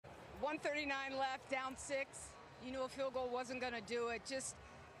1:39 left, down 6. You knew a field goal wasn't going to do it. Just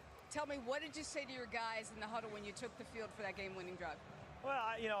tell me, what did you say to your guys in the huddle when you took the field for that game-winning drive? Well,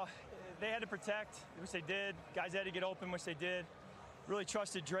 they had to protect, which they did. Guys had to get open, which they did. Really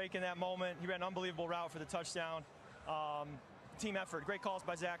trusted Drake in that moment. He ran an unbelievable route for the touchdown. Team effort. Great calls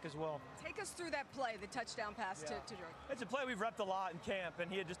by Zach as well. Take us through that play, the touchdown pass to Drake. It's a play we've repped a lot in camp,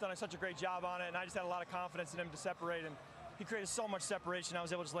 and he had just done such a great job on it, and I just had a lot of confidence in him to separate, and he created so much separation. I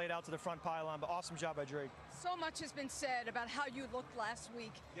was able to just lay it out to the front pylon, but awesome job by Drake. So much has been said about how you looked last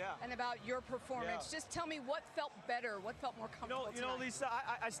week and about your performance. Just tell me what felt better, what felt more comfortable tonight. Lisa,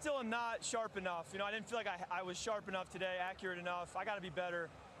 I still am not sharp enough. I didn't feel like I was sharp enough today, accurate enough. I got to be better.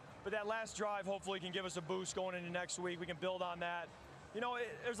 But that last drive hopefully can give us a boost going into next week. We can build on that.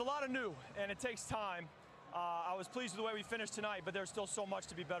 There's a lot of new, and it takes time. I was pleased with the way we finished tonight, but there's still so much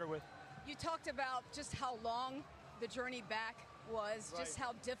to be better with. You talked about just how long the journey back was, just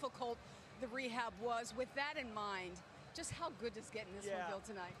how difficult the rehab was. With that in mind, just how good does getting this one built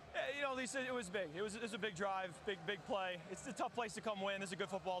tonight? Yeah, Lisa, it was big. It was a big drive, big play. It's a tough place to come win. This is a good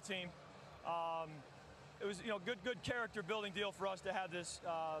football team. It was good character building deal for us to have this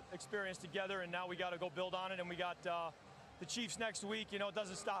experience together, and now we got to go build on it. And we got the Chiefs next week. It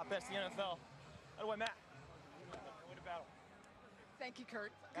doesn't stop. That's the NFL. By the way, Matt. Way to battle. Thank you,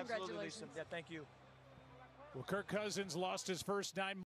 Kurt. Absolutely, Congratulations. Lisa. Yeah, thank you. Well, Kirk Cousins lost his first 9